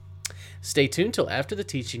Stay tuned till after the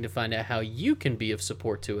teaching to find out how you can be of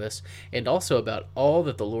support to us and also about all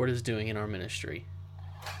that the Lord is doing in our ministry.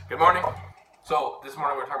 Good morning. So this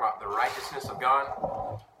morning we're talking about the righteousness of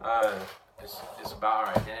God. It's about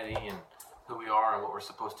our identity and who we are and what we're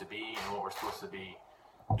supposed to be and what we're supposed to be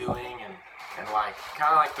doing and like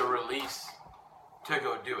kind of like the release to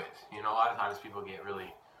go do it. You know, a lot of times people get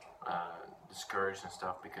really discouraged and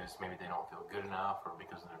stuff because maybe they don't feel good enough or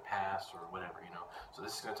because of their past or whatever, you know. So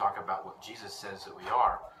this is going to talk about what Jesus says that we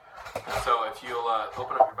are. And so if you'll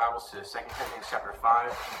open up your Bibles to 2 Corinthians chapter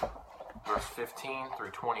 5, verse 15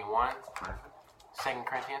 through 21. 2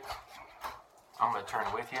 Corinthians. I'm going to turn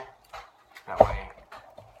with you. That way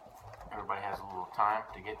everybody has a little time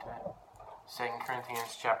to get to it. 2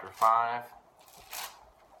 Corinthians chapter 5.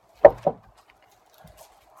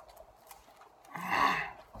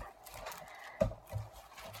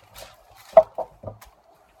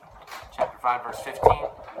 Chapter 5, verse 15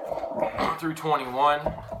 through 21.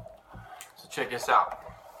 So check this out.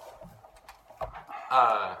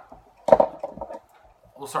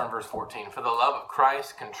 We'll start in verse 14. For the love of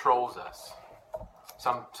Christ controls us.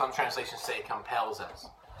 Some translations say compels us.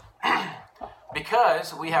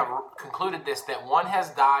 Because we have concluded this, that one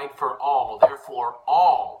has died for all, therefore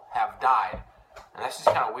all have died. And that's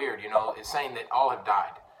just kind of weird, you know. It's saying that all have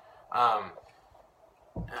died.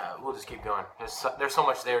 We'll just keep going. There's so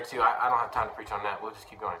much there too. I don't have time to preach on that. We'll just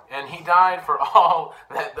keep going. And he died for all,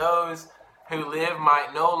 that those who live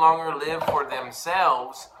might no longer live for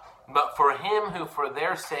themselves, but for him who for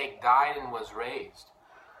their sake died and was raised.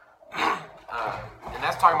 And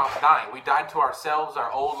that's talking about dying. We died to ourselves,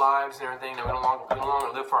 our old lives and everything. That we no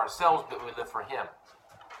longer live for ourselves, but we live for him.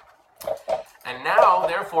 And now,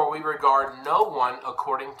 therefore, we regard no one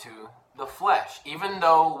according to the flesh. Even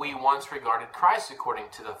though we once regarded Christ according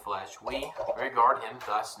to the flesh, we regard him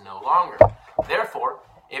thus no longer. Therefore,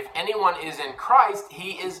 if anyone is in Christ,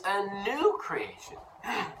 he is a new creation.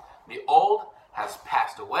 The old has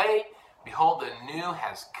passed away. Behold, the new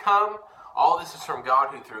has come. All this is from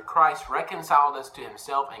God, who through Christ reconciled us to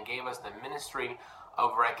himself and gave us the ministry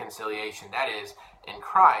of reconciliation. That is, in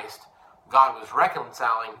Christ, God was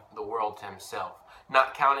reconciling the world to himself,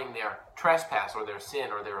 not counting their trespass or their sin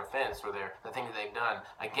or their offense or the thing that they've done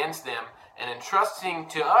against them, and entrusting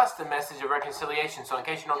to us the message of reconciliation. So in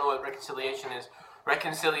case you don't know what reconciliation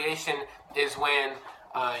is when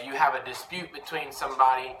you have a dispute between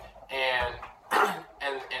somebody and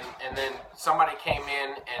then somebody came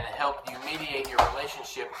in and helped you mediate your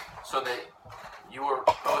relationship so that you were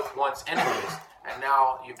both once enemies and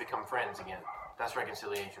now you've become friends again. That's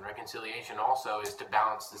reconciliation. Reconciliation also is to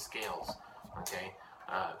balance the scales, okay?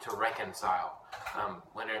 To reconcile.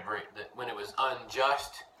 When it was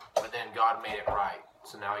unjust, but then God made it right.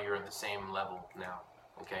 So now you're at the same level now.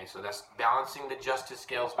 Okay, so that's balancing the justice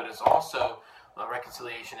scales, but it's also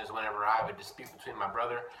reconciliation is whenever I have a dispute between my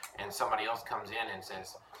brother and somebody else comes in and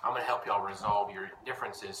says, I'm going to help y'all resolve your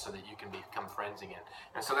differences so that you can become friends again.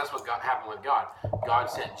 And so that's what happened with God. God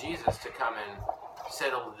sent Jesus to come and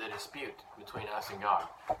settle the dispute between us and God.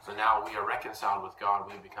 So now we are reconciled with God.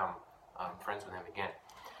 We become friends with him again.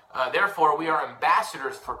 Therefore, we are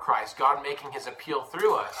ambassadors for Christ, God making his appeal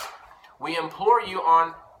through us. We implore you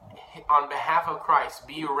on behalf of Christ,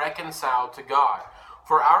 be reconciled to God.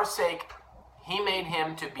 For our sake, he made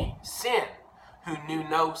him to be sin, who knew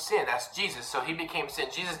no sin. That's Jesus. So he became sin.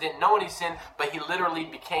 Jesus didn't know any sin, but he literally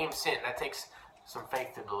became sin. That takes some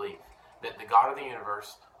faith to believe that the God of the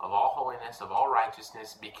universe, of all holiness, of all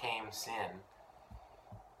righteousness, became sin.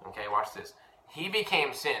 Okay, watch this. He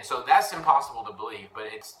became sin. So that's impossible to believe, but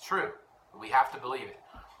it's true. We have to believe it.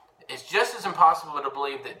 It's just as impossible to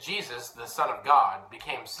believe that Jesus, the Son of God,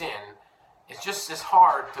 became sin. It's just as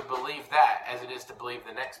hard to believe that as it is to believe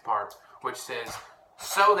the next part, which says,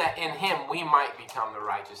 so that in him we might become the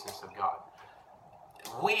righteousness of God.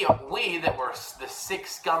 We that were the sick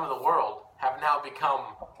scum of the world have now become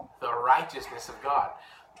the righteousness of God.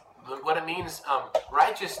 What it means,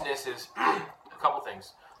 righteousness is a couple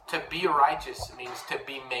things. To be righteous means to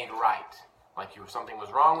be made right. Like something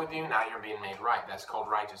was wrong with you, now you're being made right. That's called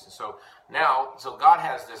righteousness. So God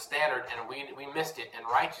has this standard, and we missed it. And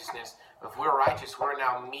righteousness, if we're righteous, we're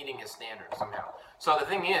now meeting his standard somehow. So the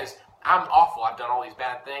thing is, I'm awful. I've done all these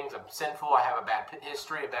bad things. I'm sinful. I have a bad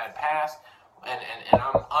history, a bad past, and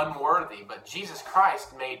I'm unworthy. But Jesus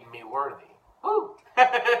Christ made me worthy. Woo! All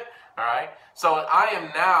right? So I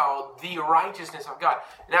am now the righteousness of God.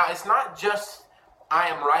 Now, it's not just I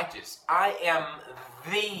am righteous. I am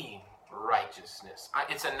the righteousness.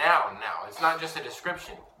 It's a noun now. It's not just a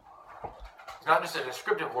description. It's not just a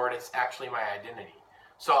descriptive word. It's actually my identity.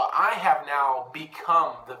 So I have now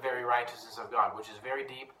become the very righteousness of God, which is very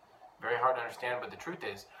deep, Very hard to understand, but the truth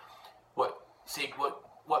is,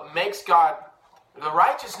 what makes God, the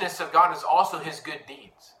righteousness of God is also his good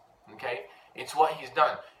deeds. Okay? It's what he's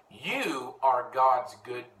done. You are God's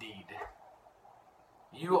good deed.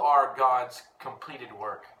 You are God's completed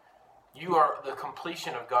work. You are the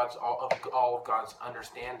completion of all of God's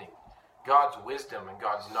understanding, God's wisdom and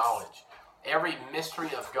God's knowledge. Every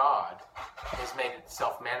mystery of God has made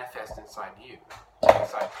itself manifest inside you,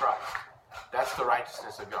 inside Christ. That's the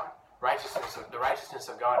righteousness of God. The righteousness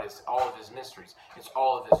of God is all of his mysteries. It's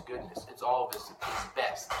all of his goodness. It's all of his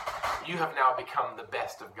best. You have now become the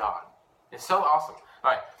best of God. It's so awesome.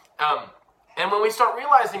 All right. And when we start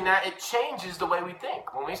realizing that, it changes the way we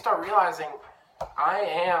think. When we start realizing, I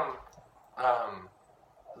am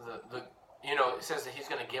it says that he's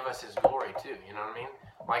going to give us his glory too. You know what I mean?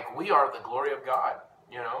 Like, we are the glory of God.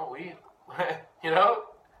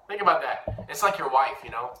 Think about that. It's like your wife.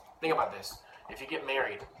 Think about this. If you get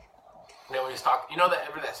married, then we just talk.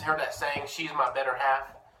 Heard that saying, "She's my better half."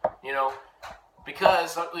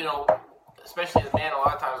 Because especially as men, a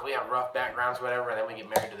lot of times we have rough backgrounds, whatever, and then we get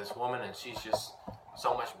married to this woman, and she's just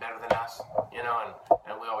so much better than us, and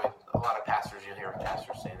we always, a lot of pastors, you'll hear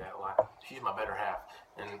pastors say that a lot. She's my better half,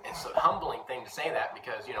 and it's a humbling thing to say that,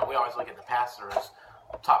 because we always look at the pastor as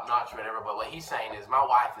top notch or whatever, but what he's saying is, my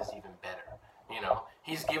wife is even better.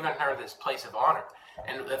 He's given her this place of honor,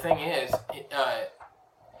 and the thing is,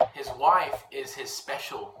 his wife is his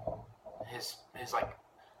special, his like,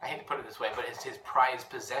 I hate to put it this way, but it's his prized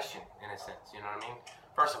possession, in a sense. You know what I mean?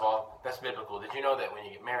 First of all, that's biblical. Did you know that when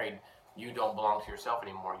you get married, you don't belong to yourself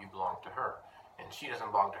anymore, you belong to her. And she doesn't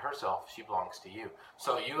belong to herself, she belongs to you.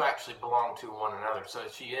 So you actually belong to one another. So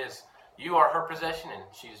you are her possession, and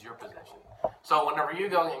she is your possession. So whenever you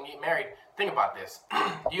go and get married, think about this.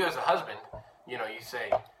 You as a husband, you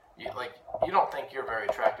say, you don't think you're very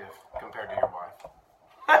attractive compared to your wife.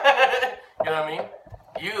 You know what I mean?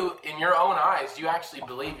 You, in your own eyes, you actually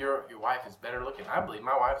believe your wife is better looking. I believe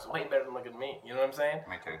my wife's way better than looking at me. You know what I'm saying?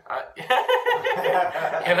 Me too.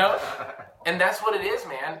 And that's what it is,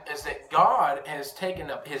 man, is that God has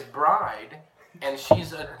taken up his bride, and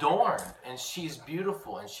she's adorned, and she's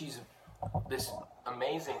beautiful, and she's this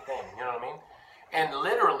amazing thing. You know what I mean? And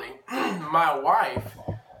literally, my wife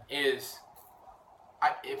is,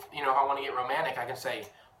 if I want to get romantic, I can say,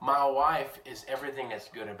 my wife is everything that's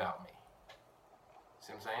good about me.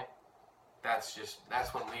 See what I'm saying?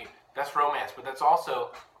 That's romance, but that's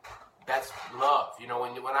love.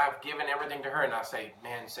 When I've given everything to her, and I say,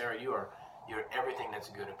 man, Sarah, you're everything that's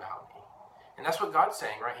good about me. And that's what God's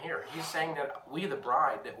saying right here. He's saying that we, the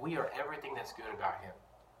bride, that we are everything that's good about him.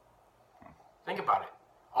 Think about it.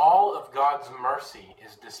 All of God's mercy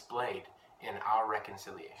is displayed in our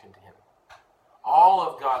reconciliation to him. All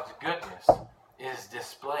of God's goodness is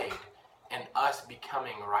displayed in us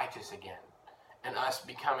becoming righteous again, and us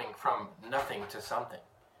becoming from nothing to something.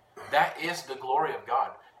 That is the glory of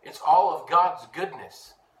God. It's all of God's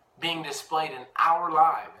goodness being displayed in our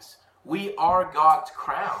lives. We are God's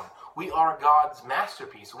crown. We are God's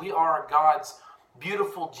masterpiece. We are God's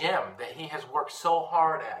beautiful gem that he has worked so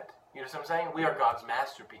hard at. You know what I'm saying? We are God's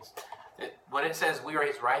masterpiece. When it says we are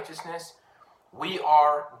his righteousness, we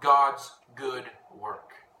are God's good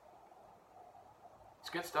work. It's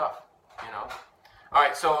good stuff, All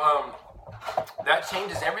right, so that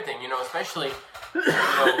changes everything, especially,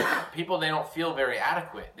 people, they don't feel very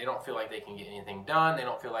adequate. They don't feel like they can get anything done. They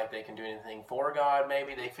don't feel like they can do anything for God,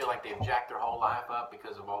 maybe. They feel like they've jacked their whole life up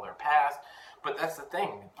because of all their past. But that's the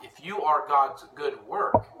thing. If you are God's good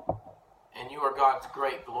work, and you are God's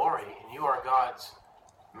great glory, and you are God's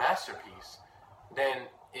masterpiece, then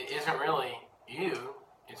it isn't really you,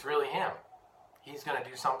 it's really him. He's going to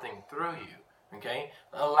do something through you, okay?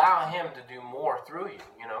 Allow him to do more through you,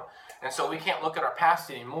 And so we can't look at our past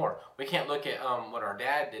anymore. We can't look at what our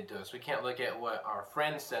dad did to us. We can't look at what our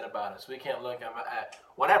friends said about us. We can't look at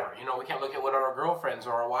whatever, We can't look at what our girlfriends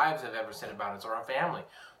or our wives have ever said about us, or our family.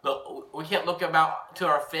 Look, we can't look to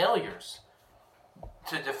our failures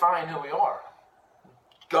to define who we are.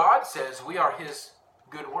 God says we are his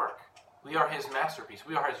good work. We are his masterpiece.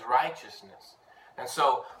 We are his righteousness. And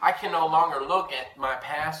so I can no longer look at my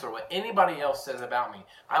past or what anybody else says about me.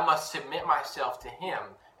 I must submit myself to him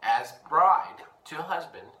as bride to a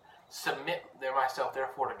husband. Submit myself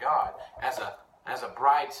therefore to God as a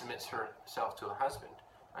bride submits herself to a husband.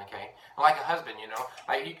 Okay? Like a husband,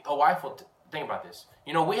 a wife will think about this.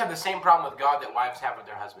 We have the same problem with God that wives have with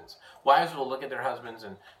their husbands. Wives will look at their husbands,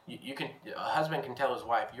 and a husband can tell his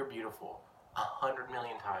wife, "You're beautiful," 100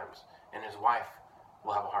 million times, and his wife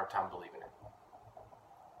will have a hard time believing it.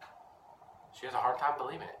 She has a hard time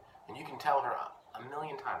believing it. And you can tell her a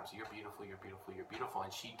million times, you're beautiful, you're beautiful, you're beautiful,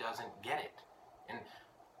 and she doesn't get it. And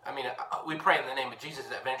I mean, we pray in the name of Jesus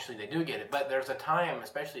that eventually they do get it, but there's a time,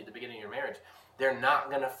 especially at the beginning of your marriage, they're not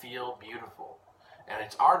going to feel beautiful. And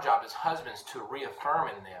it's our job as husbands to reaffirm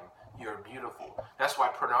in them, you're beautiful. That's why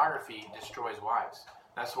pornography destroys wives.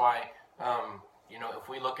 That's why, if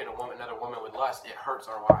we look at another woman with lust, it hurts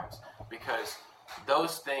our wives. Because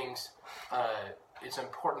those things, it's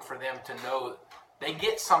important for them to know they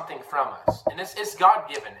get something from us. And it's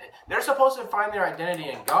God-given. They're supposed to find their identity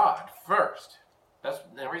in God first. That's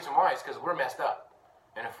the reason why is because we're messed up.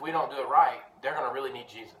 And if we don't do it right, they're going to really need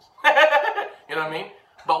Jesus. You know what I mean?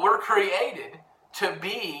 But we're created to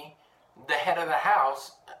be the head of the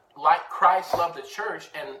house like Christ loved the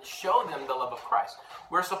church and show them the love of Christ.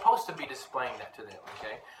 We're supposed to be displaying that to them,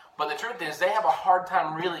 okay? But the truth is they have a hard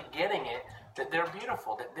time really getting it, that they're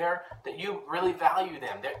beautiful, that you really value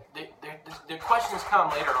them. Their questions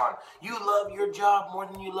come later on. You love your job more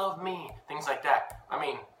than you love me. Things like that. I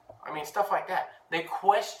mean, stuff like that. They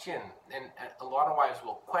question, and a lot of wives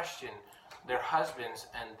will question their husbands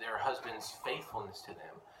and their husband's faithfulness to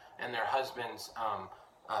them and their husband's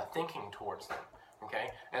thinking towards them.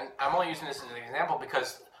 Okay? And I'm only using this as an example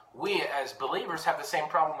because we as believers have the same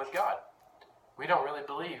problem with God. We don't really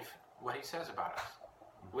believe what he says about us.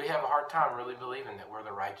 We have a hard time really believing that we're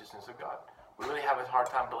the righteousness of God. We really have a hard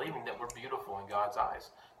time believing that we're beautiful in God's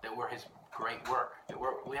eyes, that we're his great work, that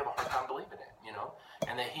we have a hard time believing it,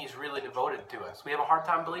 and that he's really devoted to us. We have a hard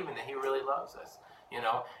time believing that he really loves us, and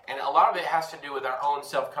a lot of it has to do with our own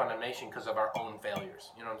self-condemnation because of our own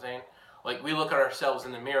failures, you know what I'm saying? Like we look at ourselves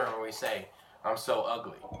in the mirror and we say, I'm so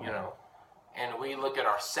ugly, and we look at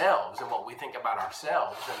ourselves and what we think about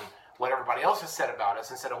ourselves and what everybody else has said about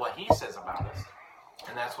us instead of what he says about us.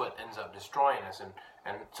 And that's what ends up destroying us.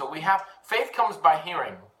 And so we have, faith comes by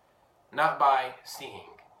hearing, not by seeing,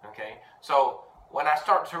 okay? So when I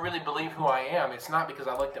start to really believe who I am, it's not because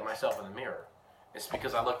I looked at myself in the mirror. It's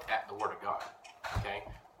because I looked at the Word of God, okay?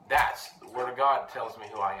 That's, the Word of God tells me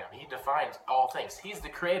who I am. He defines all things. He's the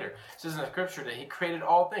creator. It says in the scripture that he created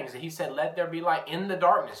all things. That he said, let there be light in the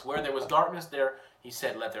darkness. Where there was darkness there, he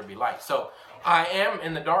said, let there be light. So I am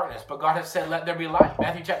in the darkness, but God has said, let there be light.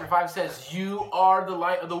 Matthew chapter 5 says, you are the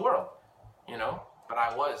light of the world, but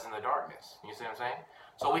I was in the darkness. You see what I'm saying?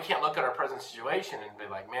 So we can't look at our present situation and be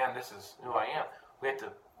like, man, this is who I am. We have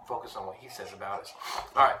to focus on what he says about us.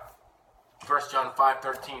 All right. 1 John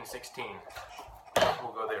 5:13, 16.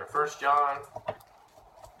 We'll go there. 1 John.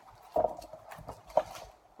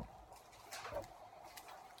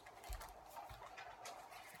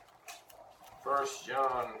 First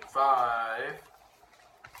John 5,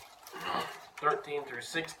 13 through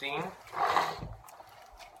 16. It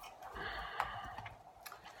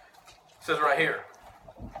says right here,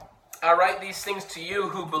 I write these things to you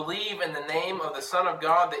who believe in the name of the Son of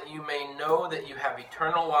God, that you may know that you have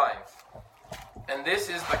eternal life. And this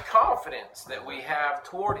is the confidence that we have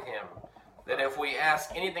toward him, that if we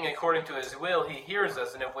ask anything according to his will, he hears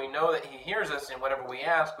us. And if we know that he hears us in whatever we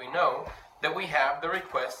ask, we know that we have the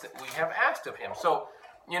request that we have asked of him. So,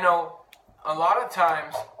 a lot of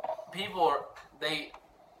times people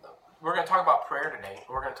we're going to talk about prayer today.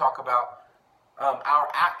 We're going to talk about our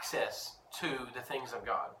access to the things of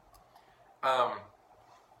God.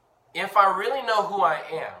 If I really know who I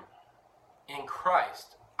am in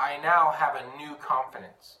Christ, I now have a new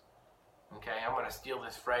confidence. Okay, I'm going to steal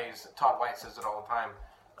this phrase. Todd White says it all the time.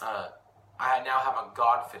 I now have a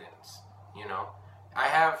Godfidence.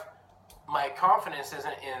 My confidence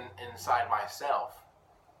isn't inside myself.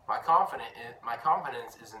 My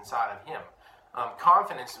confidence is inside of him.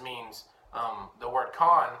 Confidence means, the word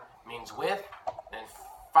con means with, and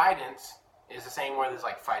fidence is the same word as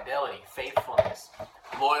like fidelity, faithfulness,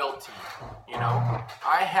 loyalty.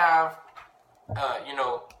 I have,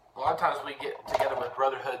 a lot of times we get together with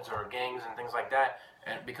brotherhoods or gangs and things like that,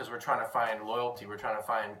 and because we're trying to find loyalty, we're trying to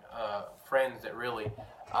find friends that really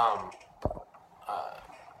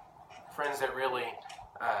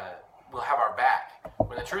will have our back.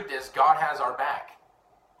 When the truth is, God has our back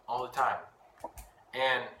all the time.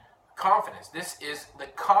 And confidence. This is the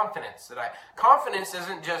confidence confidence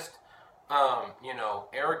isn't just,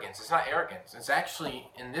 arrogance. It's not arrogance. It's actually,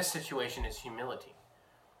 in this situation, it's humility.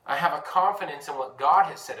 I have a confidence in what God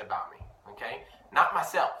has said about me, okay? Not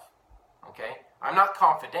myself, okay? I'm not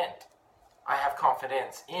confident. I have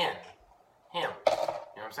confidence in him. You know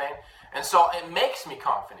what I'm saying? And so it makes me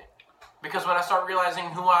confident. Because when I start realizing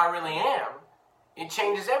who I really am, it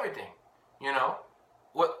changes everything,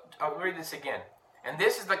 I'll read this again. And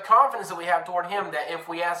this is the confidence that we have toward him, that if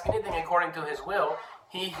we ask anything according to his will,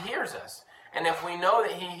 he hears us. And if we know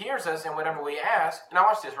that he hears us in whatever we ask, now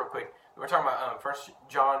watch this real quick. We're talking about 1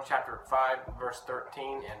 John chapter 5, verse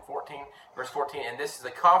 13 and 14. Verse 14, and this is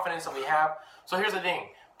the confidence that we have. So here's the thing.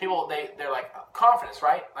 People, they're like, confidence,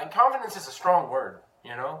 right? Like, confidence is a strong word,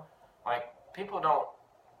 you know? Like, people don't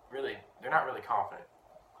really, they're not really confident.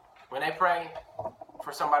 When they pray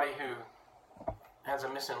for somebody who has a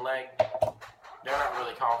missing leg, they're not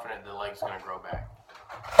really confident the leg's going to grow back.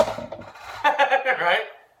 Right?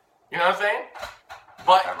 You know what I'm saying?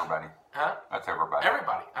 But Everybody. huh? That's everybody.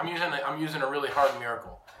 Everybody. I'm using a really hard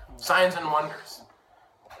miracle. Signs and wonders.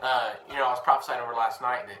 I was prophesying over last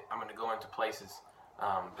night that I'm going to go into places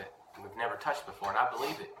that we've never touched before, and I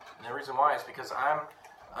believe it. And the reason why is because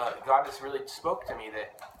God just really spoke to me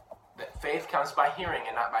that faith comes by hearing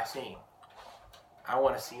and not by seeing. I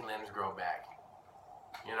want to see limbs grow back.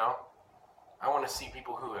 You know? I want to see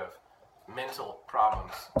people who have mental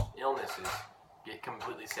problems, illnesses, get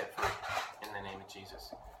completely set free in the name of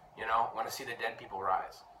Jesus. You know? I want to see the dead people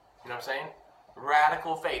rise. You know what I'm saying?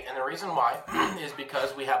 Radical faith. And the reason why is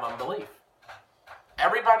because we have unbelief.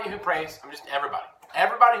 Everybody who prays,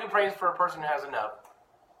 everybody who prays for a person who has enough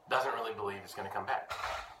doesn't really believe it's going to come back.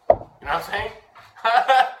 You know what I'm saying?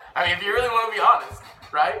 I mean, if you really want to be honest,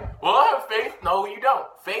 right? Well, I have faith. No, you don't.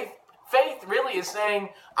 Faith really is saying,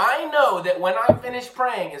 I know that when I finish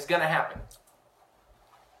praying, it's going to happen.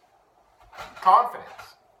 Confidence.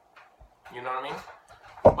 You know what I mean?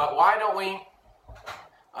 But why don't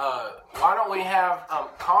we have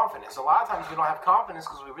confidence? A lot of times we don't have confidence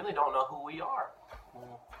because we really don't know who we are.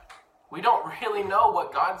 We don't really know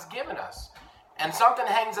what God's given us. And something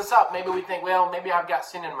hangs us up. Maybe we think, well, maybe I've got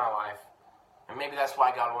sin in my life. And maybe that's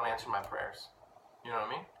why God won't answer my prayers. You know what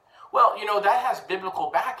I mean? Well, that has biblical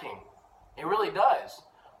backing. It really does.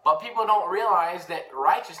 But people don't realize that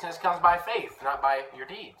righteousness comes by faith, not by your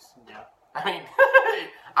deeds. Yeah. I mean,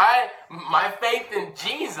 my faith in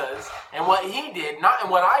Jesus and what he did, not in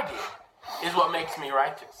what I did, is what makes me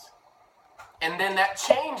righteous. And then that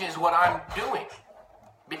changes what I'm doing.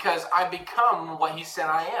 Because I become what he said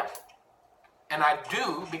I am. And I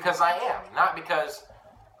do because I am, not because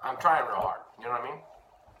I'm trying real hard. You know what I mean?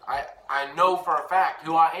 I know for a fact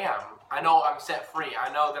who I am. I know I'm set free.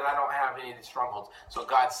 I know that I don't have any of these strongholds. So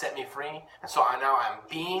God set me free. And so now I'm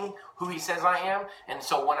being who he says I am. And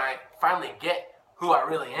so when I finally get who I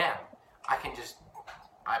really am, I can just,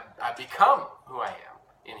 I become who I am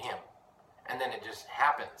in him. And then it just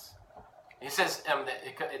happens. He says,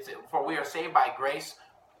 for we are saved by grace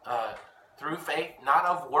through faith, not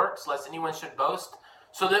of works, lest anyone should boast,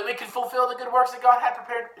 so that we can fulfill the good works that God had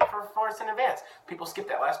prepared for us in advance. People skip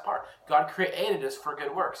that last part. God created us for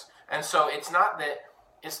good works. And so it's not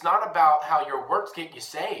about how your works get you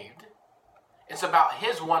saved. It's about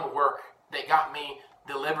his one work that got me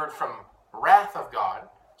delivered from wrath of God.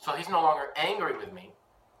 So he's no longer angry with me.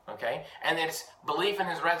 Okay? And it's belief in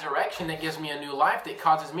his resurrection that gives me a new life that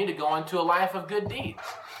causes me to go into a life of good deeds.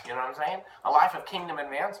 You know what I'm saying? A life of kingdom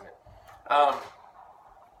advancement.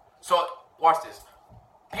 So, watch this.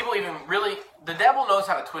 People the devil knows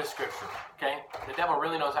how to twist scripture, okay? The devil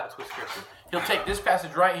really knows how to twist scripture. He'll take this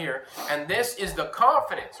passage right here, and this is the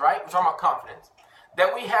confidence, right? We're talking about confidence,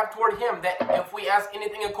 that we have toward him, that if we ask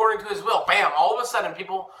anything according to his will, bam, all of a sudden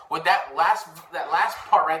people, with that last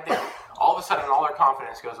part right there, all of a sudden all their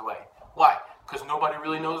confidence goes away. Why? Because nobody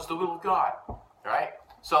really knows the will of God, right?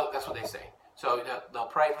 So that's what they say. So they'll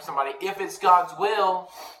pray for somebody. If it's God's will,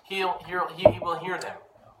 he will hear them.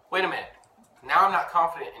 Wait a minute. Now I'm not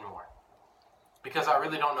confident anymore because I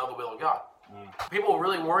really don't know the will of God. People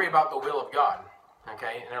really worry about the will of God,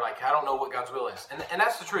 okay? And they're like, I don't know what God's will is. And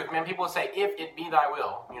that's the truth, man. People say, if it be thy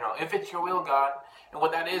will, if it's your will, God. And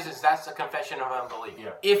what that is that's a confession of unbelief.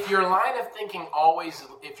 Yeah. If your line of thinking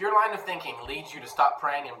leads you to stop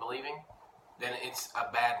praying and believing, then it's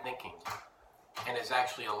a bad thinking. And it's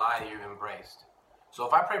actually a lie that you've embraced. So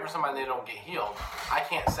if I pray for somebody and they don't get healed, I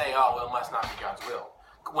can't say, oh, well, it must not be God's will.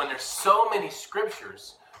 When there's so many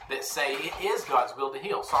scriptures that say it is God's will to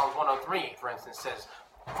heal. Psalms 103, for instance, says,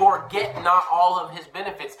 forget not all of his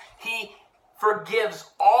benefits. He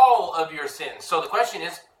forgives all of your sins. So the question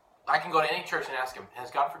is, I can go to any church and ask them,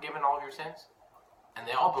 has God forgiven all of your sins? And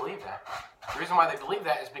they all believe that. The reason why they believe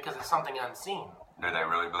that is because it's something unseen. Do they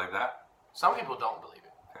really believe that? Some people don't believe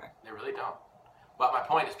it. Okay. They really don't. But my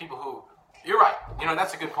point is people who, you're right,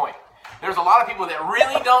 that's a good point. There's a lot of people that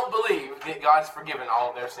really don't believe that God's forgiven all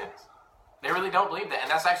of their sins. They really don't believe that. And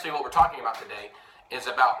that's actually what we're talking about today, is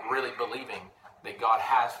about really believing that God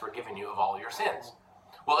has forgiven you of all your sins.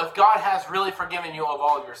 Well, if God has really forgiven you of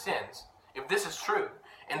all of your sins, if this is true,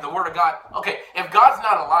 and the Word of God, okay, if God's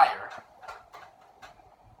not a liar,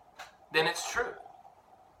 then it's true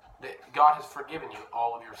that God has forgiven you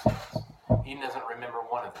all of your sins. He doesn't remember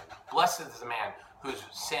one of them. Blessed is the man whose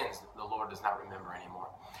sins the Lord does not remember anymore.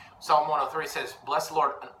 Psalm 103 says, bless the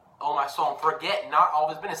Lord, O my soul, and forget not all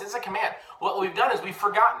of his benefits. It's a command. What we've done is we've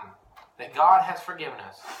forgotten that God has forgiven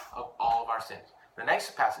us of all of our sins. The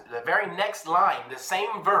next passage, the very next line, the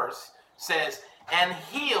same verse says, and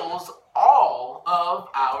heals all of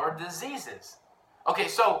our diseases. Okay,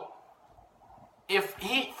 so if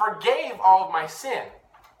he forgave all of my sin,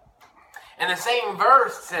 and the same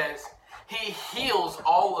verse says he heals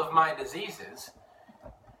all of my diseases,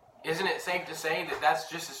 isn't it safe to say that that's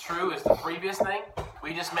just as true as the previous thing?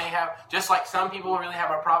 We just may have, just like some people really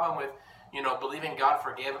have a problem with, believing God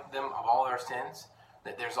forgave them of all their sins,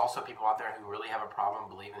 that there's also people out there who really have a problem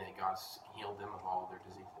believing that God's healed them of all of their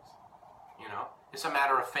diseases. It's a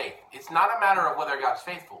matter of faith. It's not a matter of whether God's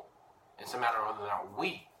faithful. It's a matter of whether or not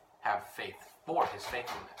we have faith for his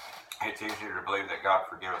faithfulness. It's easier to believe that God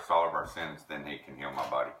forgives us all of our sins than he can heal my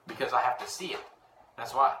body. Because I have to see it.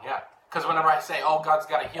 That's why, yeah. Because whenever I say, oh, God's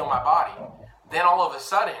got to heal my body, then all of a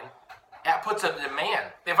sudden, that puts a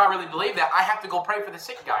demand. If I really believe that, I have to go pray for the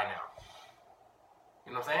sick guy now.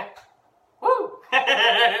 You know what I'm saying? Woo!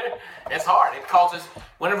 It's hard. It calls us,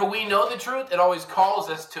 whenever we know the truth, it always calls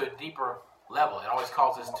us to a deeper level. It always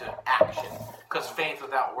calls us to action. Because faith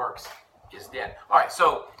without works is dead. All right,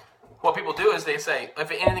 so what people do is they say,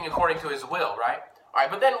 if anything according to his will, right? All right,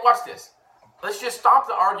 but then watch this. Let's just stop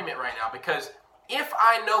the argument right now, because if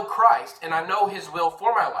I know Christ and I know his will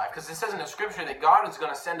for my life, because it says in the scripture that God is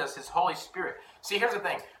going to send us his Holy Spirit. See, here's the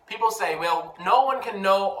thing. People say, well, no one can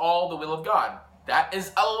know all the will of God. That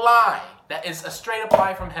is a lie. That is a straight up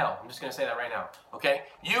lie from hell. I'm just going to say that right now. Okay?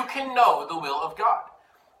 You can know the will of God.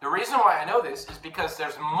 The reason why I know this is because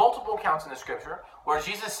there's multiple accounts in the scripture where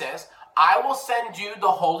Jesus says, I will send you the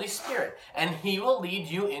Holy Spirit, and he will lead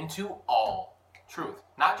you into all truth.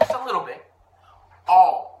 Not just a little bit,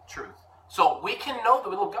 all truth. So we can know the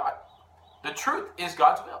will of God. The truth is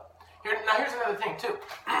God's will. Here's another thing too.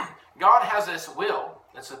 God has this will,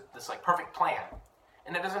 this like perfect plan,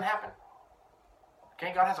 and it doesn't happen.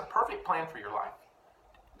 Okay, God has a perfect plan for your life.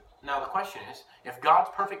 Now the question is, if God's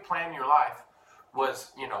perfect plan in your life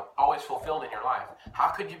was, always fulfilled in your life, how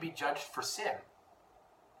could you be judged for sin?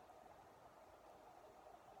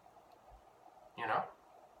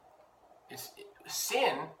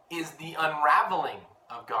 Sin is the unraveling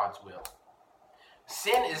of God's will.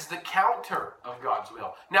 Sin is the counter of God's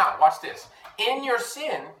will. Now, watch this. In your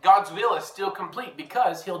sin, God's will is still complete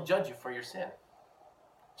because he'll judge you for your sin.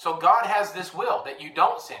 So God has this will that you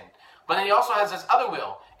don't sin. But then he also has this other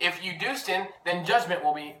will. If you do sin, then judgment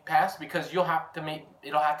will be passed because it'll have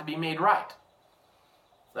to be made right.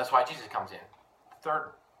 That's why Jesus comes in.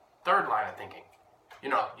 Third line of thinking.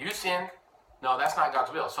 You sin. No, that's not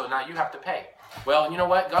God's will. So now you have to pay. Well, you know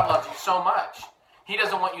what? God loves you so much. He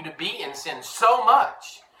doesn't want you to be in sin so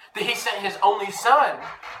much that he sent his only son to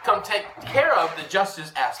come take care of the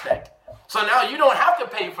justice aspect. So now you don't have to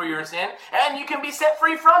pay for your sin, and you can be set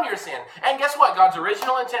free from your sin. And guess what? God's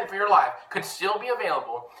original intent for your life could still be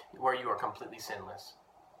available where you are completely sinless.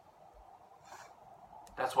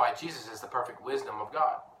 That's why Jesus is the perfect wisdom of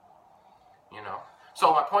God.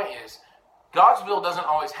 So my point is, God's will doesn't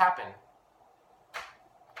always happen,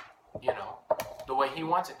 the way he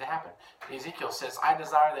wants it to happen. Ezekiel says, I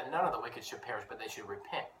desire that none of the wicked should perish, but they should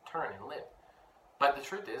repent, turn, and live. But the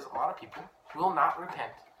truth is, a lot of people will not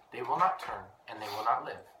repent, they will not turn, and they will not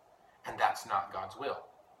live. And that's not God's will.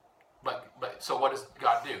 But so what does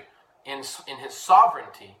God do? In his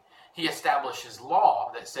sovereignty, he establishes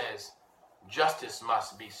law that says justice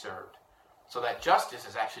must be served. So that justice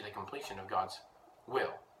is actually the completion of God's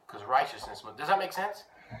will. Because righteousness, does that make sense?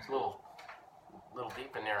 It's a little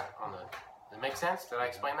deep in there on the... Does it make sense? Did I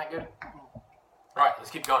explain that good? All right,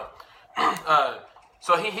 let's keep going.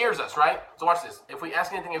 So he hears us, right? So watch this. If we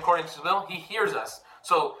ask anything according to his will, he hears us.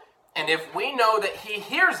 So, and if we know that he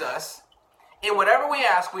hears us, in whatever we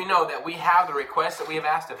ask, we know that we have the request that we have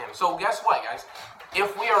asked of him. So guess what, guys?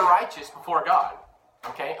 If we are righteous before God,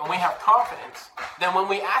 okay, and we have confidence, then when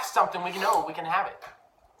we ask something, we know we can have it.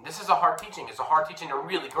 This is a hard teaching. It's a hard teaching to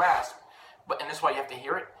really grasp. And that's why you have to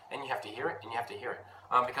hear it, and you have to hear it, and you have to hear it.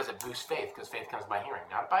 Because it boosts faith, because faith comes by hearing.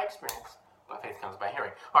 Not by experience, but faith comes by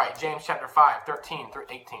hearing. All right, James chapter 5, 13 through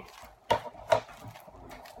 18.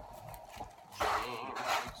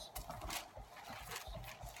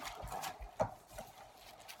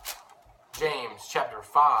 James chapter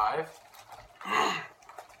 5.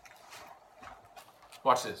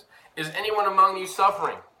 Watch this. Is anyone among you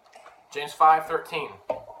suffering? James 5, 13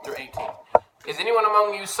 through 18. Is anyone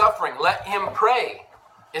among you suffering? Let him pray.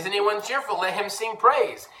 Is anyone cheerful? Let him sing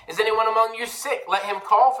praise. Is anyone among you sick? Let him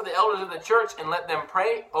call for the elders of the church and let them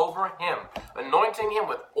pray over him, anointing him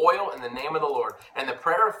with oil in the name of the Lord. And the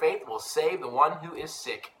prayer of faith will save the one who is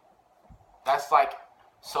sick. That's like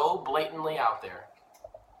so blatantly out there.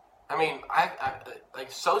 I mean, I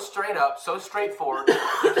like so straight up, so straightforward.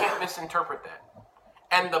 You can't misinterpret that.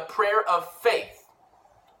 And the prayer of faith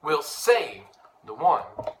will save the one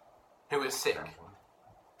who is sick.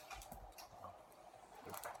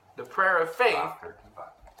 The prayer of faith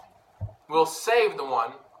will save the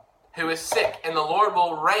one who is sick, and the Lord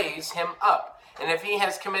will raise him up. And if he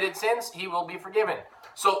has committed sins, he will be forgiven.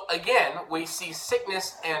 So again, we see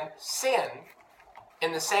sickness and sin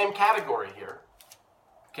in the same category here.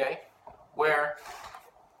 Okay? Where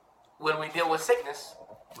when we deal with sickness,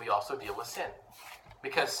 we also deal with sin.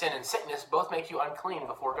 Because sin and sickness both make you unclean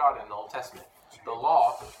before God in the Old Testament. The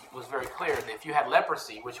law was very clear that if you had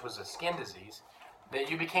leprosy, which was a skin disease, that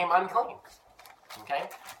you became unclean. Okay?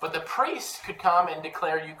 But the priest could come and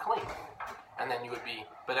declare you clean. And then you would be,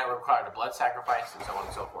 but that required a blood sacrifice and so on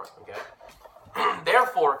and so forth. Okay?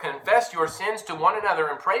 Therefore, confess your sins to one another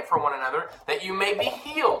and pray for one another that you may be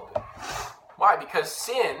healed. Why? Because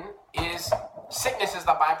sickness is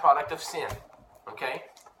the byproduct of sin. Okay?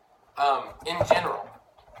 In general.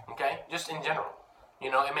 Okay? Just in general. You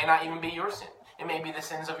know, it may not even be your sin. It may be the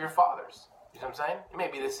sins of your fathers. You know what I'm saying? It may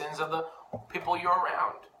be the sins of the people you're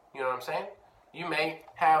around. You know what I'm saying? You may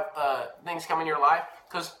have things come in your life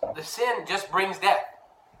because the sin just brings death.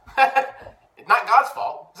 It's not God's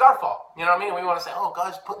fault. It's our fault. You know what I mean? We want to say, oh,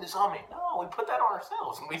 God's putting this on me. No, we put that on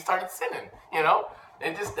ourselves and we started sinning. You know?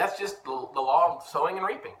 That's just the law of sowing and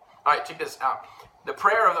reaping. All right, check this out. The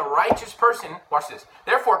prayer of the righteous person, watch this.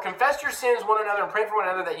 Therefore, confess your sins one another and pray for one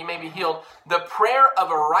another that you may be healed. The prayer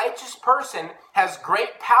of a righteous person has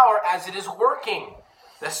great power as it is working.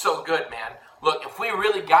 That's so good, man. Look, if we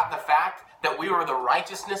really got the fact that we were the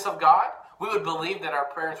righteousness of God, we would believe that our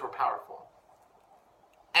prayers were powerful.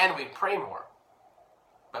 And we'd pray more.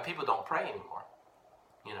 But people don't pray anymore,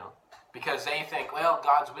 you know, because they think, well,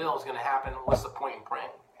 God's will is going to happen. What's the point in praying?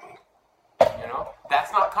 You know,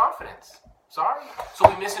 that's not confidence. Sorry. So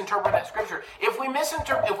we misinterpret that scripture. If we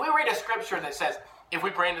read a scripture that says, if we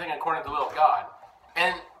pray anything according to the will of God,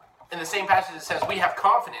 and in the same passage it says we have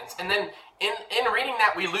confidence, and then in reading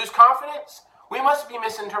that we lose confidence, we must be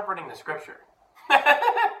misinterpreting the scripture.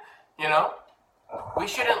 You know? We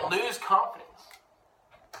shouldn't lose confidence.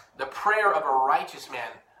 The prayer of a righteous man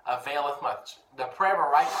availeth much. The prayer of a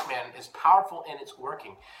righteous man is powerful in its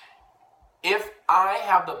working. If I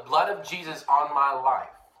have the blood of Jesus on my life,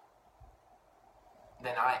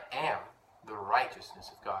 then I am the righteousness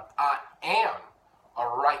of God. I am a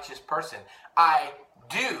righteous person. I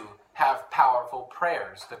do have powerful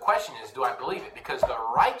prayers. The question is, do I believe it? Because the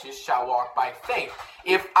righteous shall walk by faith.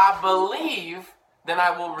 If I believe, then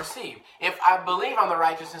I will receive. If I believe I'm the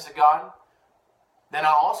righteousness of God, then I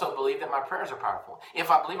also believe that my prayers are powerful. If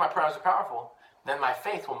I believe my prayers are powerful, then my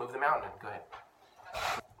faith will move the mountain. Go ahead.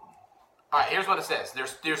 All right, here's what it says.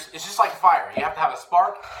 It's just like fire. You have to have a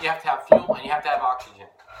spark, you have to have fuel, and you have to have oxygen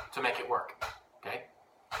to make it work. Okay?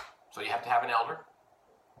 So you have to have an elder.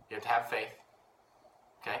 You have to have faith.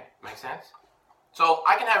 Okay? Make sense? So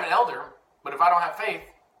I can have an elder, but if I don't have faith,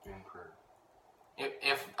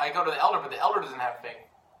 if I go to the elder, but the elder doesn't have faith,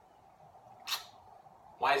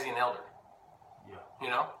 why is he an elder? Yeah. You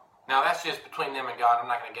know? Now that's just between them and God. I'm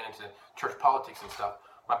not going to get into church politics and stuff.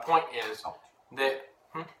 My point is that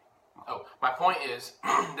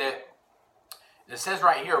that it says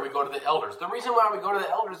right here we go to the elders. The reason why we go to the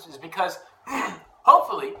elders is because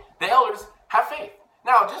hopefully the elders have faith.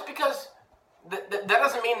 Now, just because that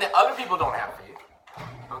doesn't mean that other people don't have faith.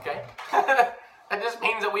 Okay? That just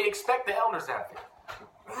means that we expect the elders to have faith.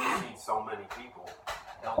 I've seen so many people,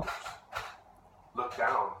 elders, look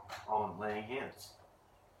down on laying hands.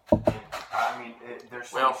 And, I mean, there's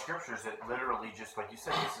some scriptures that literally just, like you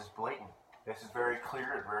said, this is blatant. This is very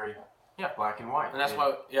clear and very black and white. And that's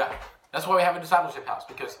why we have a discipleship house,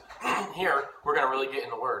 because here we're going to really get in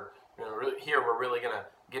the Word. We're really going to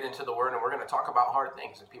get into the Word, and we're going to talk about hard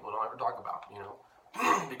things that people don't ever talk about, you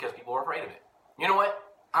know, because people are afraid of it. You know what?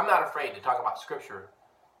 I'm not afraid to talk about Scripture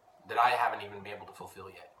that I haven't even been able to fulfill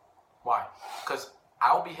yet. Why? Because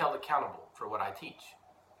I will be held accountable for what I teach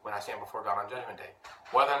when I stand before God on Judgment Day,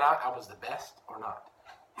 whether or not I was the best or not.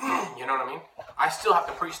 You know what I mean? I still have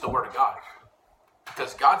to preach the Word of God,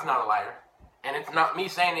 because God's not a liar, and it's not me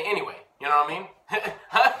saying it anyway. You know what I mean?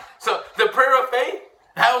 So the prayer of faith,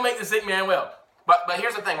 that will make the sick man well. But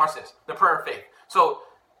here's the thing, watch this. The prayer of faith. So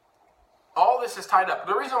all this is tied up.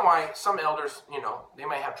 The reason why some elders, they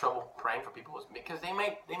may have trouble praying for people is because they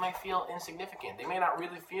may feel insignificant. They may not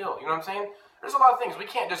really feel, you know what I'm saying? There's a lot of things. We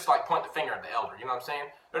can't just like point the finger at the elder, you know what I'm saying?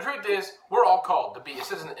 The truth is, we're all called to be, it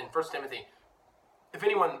says in 1 Timothy, if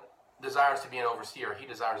anyone desires to be an overseer, he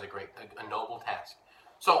desires a noble task.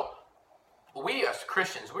 So, we as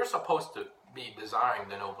Christians, we're supposed to be desiring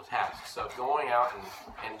the noble tasks of going out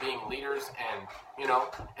and being leaders and,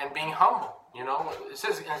 and being humble. It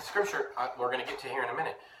says in Scripture, we're going to get to here in a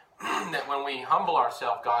minute, that when we humble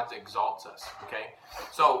ourselves, God exalts us, okay?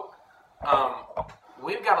 So,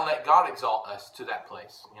 we've got to let God exalt us to that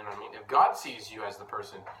place, you know what I mean? If God sees you as the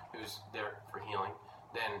person who's there for healing,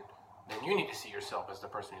 then you need to see yourself as the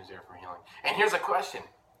person who's there for healing. And here's a question.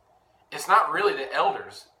 It's not really the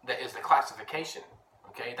elders that is the classification,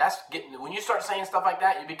 okay? When you start saying stuff like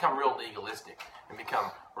that, you become real legalistic and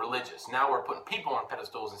become religious. Now we're putting people on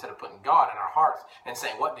pedestals instead of putting God in our hearts and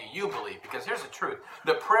saying, what do you believe? Because here's the truth.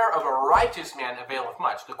 The prayer of a righteous man availeth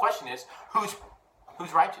much. The question is, who's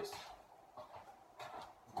righteous?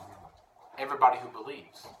 Everybody who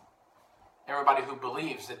believes. Everybody who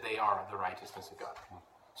believes that they are the righteousness of God.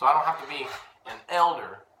 So I don't have to be an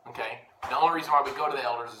elder, okay? The only reason why we go to the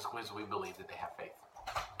elders is because we believe that they have faith,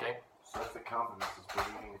 okay? So that's the confidence is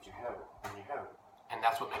believing that you have it, and you have it. And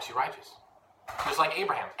that's what makes you righteous. Just like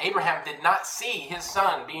Abraham. Abraham did not see his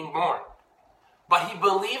son being born, but he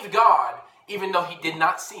believed God even though he did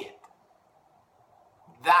not see it.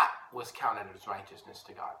 That was counted as righteousness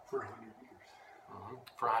to God. For 100 years. Mm-hmm.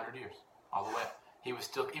 For 100 years, all the way. He was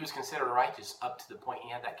considered righteous up to the point he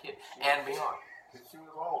had that kid and beyond.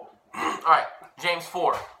 All right, James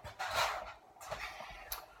 4. All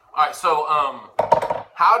right, so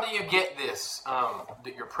how do you get this?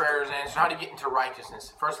 That your prayers answered? How do you get into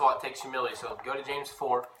righteousness? First of all, it takes humility. So go to James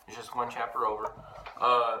 4. It's just one chapter over.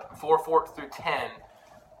 4 through 10.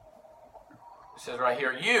 It says right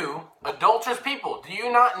here, you adulterous people, do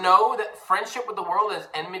you not know that friendship with the world is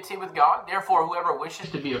enmity with God? Therefore, whoever wishes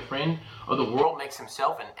to be a friend of the world makes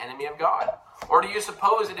himself an enemy of God. Or do you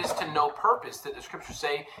suppose it is to no purpose that the Scriptures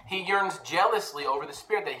say he yearns jealously over the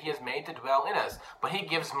Spirit that he has made to dwell in us, but he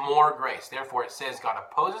gives more grace? Therefore, it says God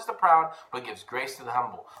opposes the proud, but gives grace to the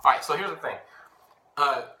humble. All right, so here's the thing.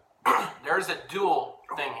 There's a dual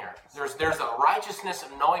thing here. There's a righteousness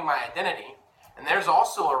of knowing my identity, and there's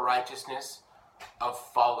also a righteousness of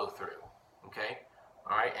follow through, okay?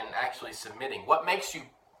 All right, and actually submitting. What makes you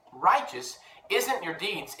righteous isn't your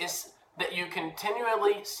deeds, it's that you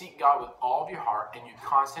continually seek God with all of your heart and you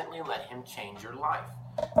constantly let him change your life,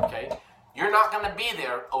 okay? You're not going to be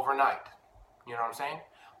there overnight, you know what I'm saying?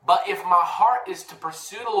 But if my heart is to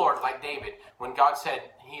pursue the Lord like David, when God said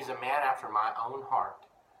he's a man after my own heart,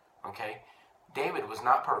 okay? David was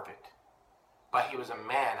not perfect, but he was a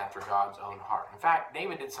man after God's own heart. In fact,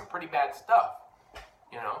 David did some pretty bad stuff.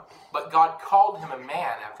 But God called him a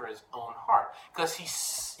man after his own heart because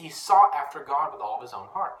he sought after God with all of his own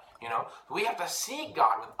heart. We have to seek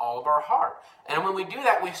God with all of our heart, and when we do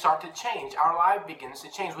that, we start to change. Our life begins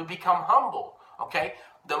to change. We become humble. Okay,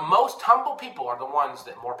 the most humble people are the ones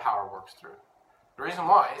that more power works through. The reason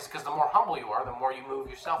why is because the more humble you are, the more you move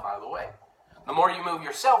yourself out of the way. The more you move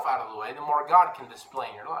yourself out of the way, the more God can display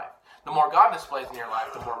in your life. The more God displays in your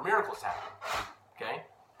life, the more miracles happen. Okay,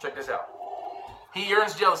 check this out. He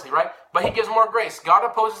yearns jealously, right? But he gives more grace. God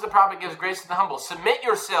opposes the proud, but gives grace to the humble. Submit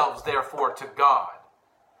yourselves, therefore, to God.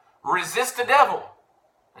 Resist the devil,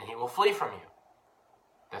 and he will flee from you.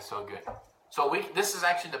 That's so good. So this is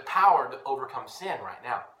actually the power to overcome sin right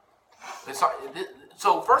now.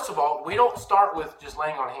 So first of all, we don't start with just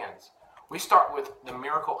laying on hands. We start with the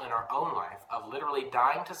miracle in our own life of literally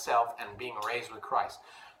dying to self and being raised with Christ.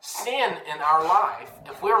 Sin in our life,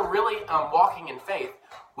 if we're really walking in faith,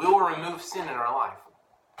 we will remove sin in our life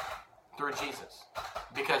through Jesus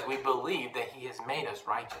because we believe that he has made us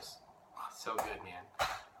righteous. So good, man.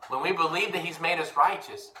 When we believe that he's made us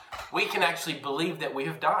righteous, we can actually believe that we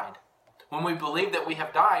have died. When we believe that we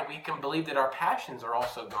have died, we can believe that our passions are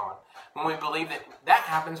also gone. When we believe that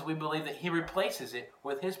happens, we believe that he replaces it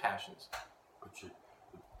with his passions.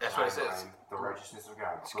 That's what it says. The righteousness of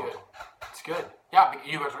God. It's good. It's good. Yeah,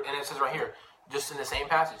 and it says right here, just in the same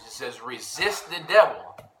passage, it says, resist the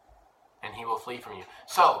devil, and he will flee from you.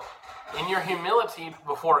 So, in your humility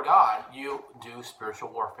before God, you do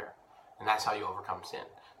spiritual warfare. And that's how you overcome sin.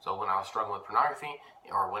 So when I was struggling with pornography,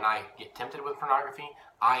 or when I get tempted with pornography,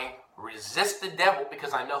 I resist the devil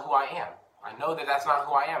because I know who I am. I know that that's not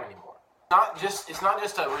who I am anymore. It's not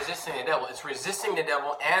just a resisting the devil. It's resisting the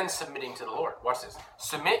devil and submitting to the Lord. Watch this.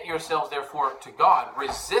 Submit yourselves therefore to God.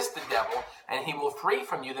 Resist the devil, and he will flee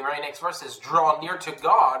from you. The very next verse says, draw near to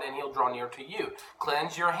God, and he'll draw near to you.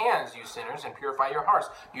 Cleanse your hands, you sinners, and purify your hearts,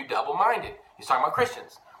 you double-minded. He's talking about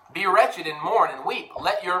Christians. Be wretched and mourn and weep.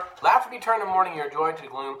 Let your laughter be turned to mourning, your joy to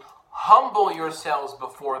gloom. Humble yourselves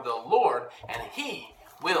before the Lord, and he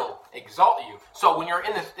will exalt you. So when you're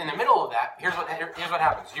in the middle of that, here's what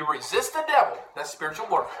happens. You resist the devil. That's spiritual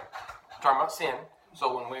warfare. I'm talking about sin.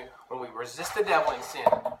 So when we resist the devil in sin,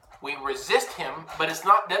 we resist him, but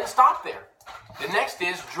doesn't stop there. The next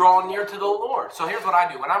is draw near to the Lord. So here's what I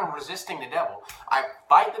do. When I'm resisting the devil, I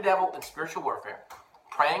fight the devil in spiritual warfare,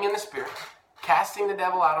 praying in the Spirit, casting the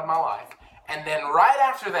devil out of my life, and then right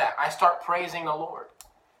after that, I start praising the Lord.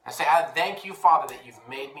 I say, I thank you, Father, that you've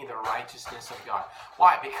made me the righteousness of God.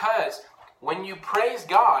 Why? Because when you praise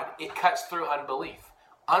God, it cuts through unbelief.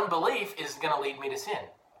 Unbelief is going to lead me to sin.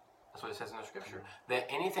 That's what it says in the scripture. That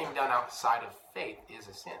anything done outside of faith is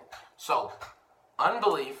a sin. So,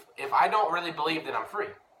 unbelief, if I don't really believe that I'm free,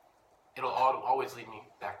 it'll always lead me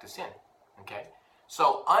back to sin. Okay?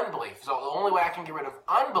 So, unbelief. So, the only way I can get rid of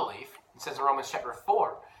unbelief, it says in Romans chapter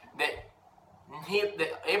 4, that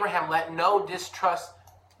Abraham let no distrust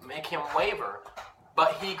make him waver,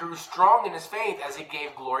 but he grew strong in his faith as he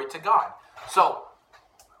gave glory to God. So,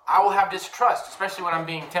 I will have distrust, especially when I'm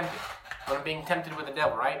being tempted. When I'm being tempted with the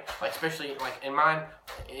devil, right? Like, especially, like, in mine,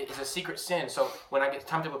 it's a secret sin. So, when I get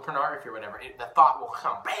tempted with pornography or whatever, the thought will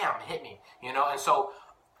come, bam, hit me, you know? And so,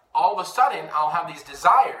 all of a sudden, I'll have these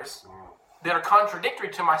desires that are contradictory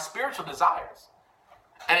to my spiritual desires.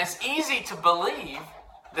 And it's easy to believe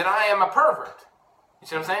that I am a pervert. You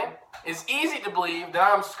see what I'm saying? It's easy to believe that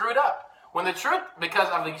I'm screwed up. When the truth, because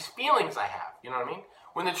of these feelings I have, you know what I mean?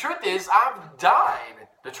 When the truth is, I've died.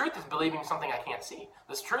 The truth is believing something I can't see.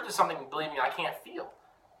 The truth is something believing I can't feel.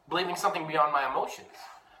 Believing something beyond my emotions.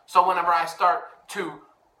 So whenever I start to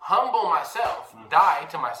humble myself, die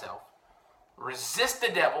to myself, resist the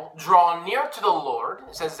devil, draw near to the Lord.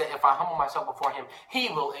 It says that if I humble myself before him, he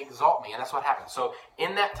will exalt me. And that's what happens. So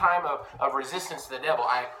in that time of resistance to the devil,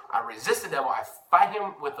 I resist the devil, I fight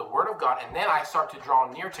him with the word of God, and then I start to draw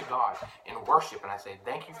near to God in worship. And I say,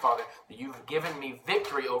 thank you, Father, that you've given me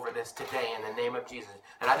victory over this today in the name of Jesus.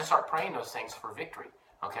 And I just start praying those things for victory.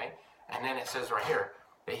 Okay? And then it says right here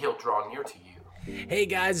that he'll draw near to you. Hey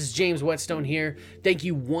guys, it's James Whetstone here. Thank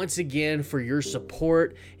you once again for your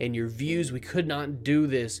support and your views. We could not do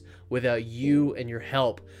this without you and your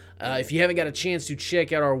help. If you haven't got a chance to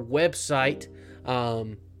check out our website,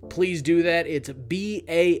 please do that. It's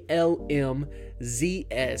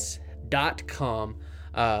BALMZS.com.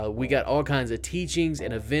 We got all kinds of teachings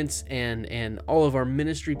and events and all of our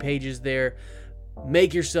ministry pages there.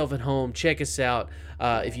 Make yourself at home. Check us out.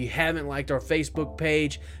 If you haven't liked our Facebook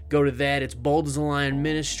page, go to that. It's Bold as a Lion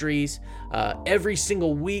Ministries. Every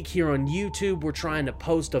single week here on YouTube, we're trying to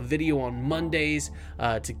post a video on Mondays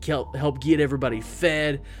to help get everybody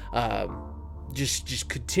fed. Just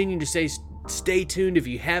continue to stay tuned. If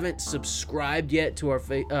you haven't subscribed yet to our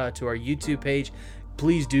YouTube page,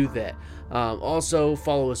 please do that. Also,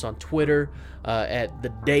 follow us on Twitter at The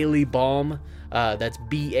Daily Balm. That's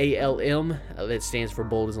BALM. That stands for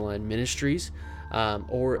Bold as a Lion Ministries.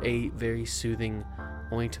 Or a very soothing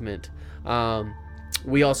ointment.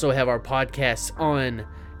 We also have our podcasts on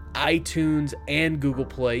iTunes and Google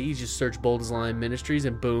Play. You just search Bold as a Lion Ministries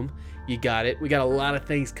and boom, you got it. We got a lot of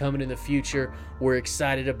things coming in the future we're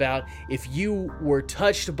excited about. If you were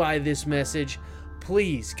touched by this message,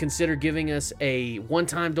 please consider giving us a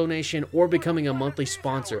one-time donation or becoming a monthly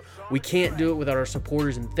sponsor. We can't do it without our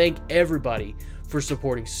supporters, and thank everybody for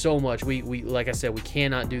supporting so much. We like I said, we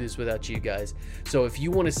cannot do this without you guys. So if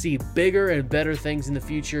you want to see bigger and better things in the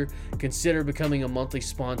future, consider becoming a monthly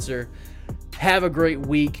sponsor. Have a great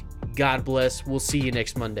week. God bless. We'll see you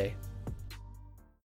next Monday.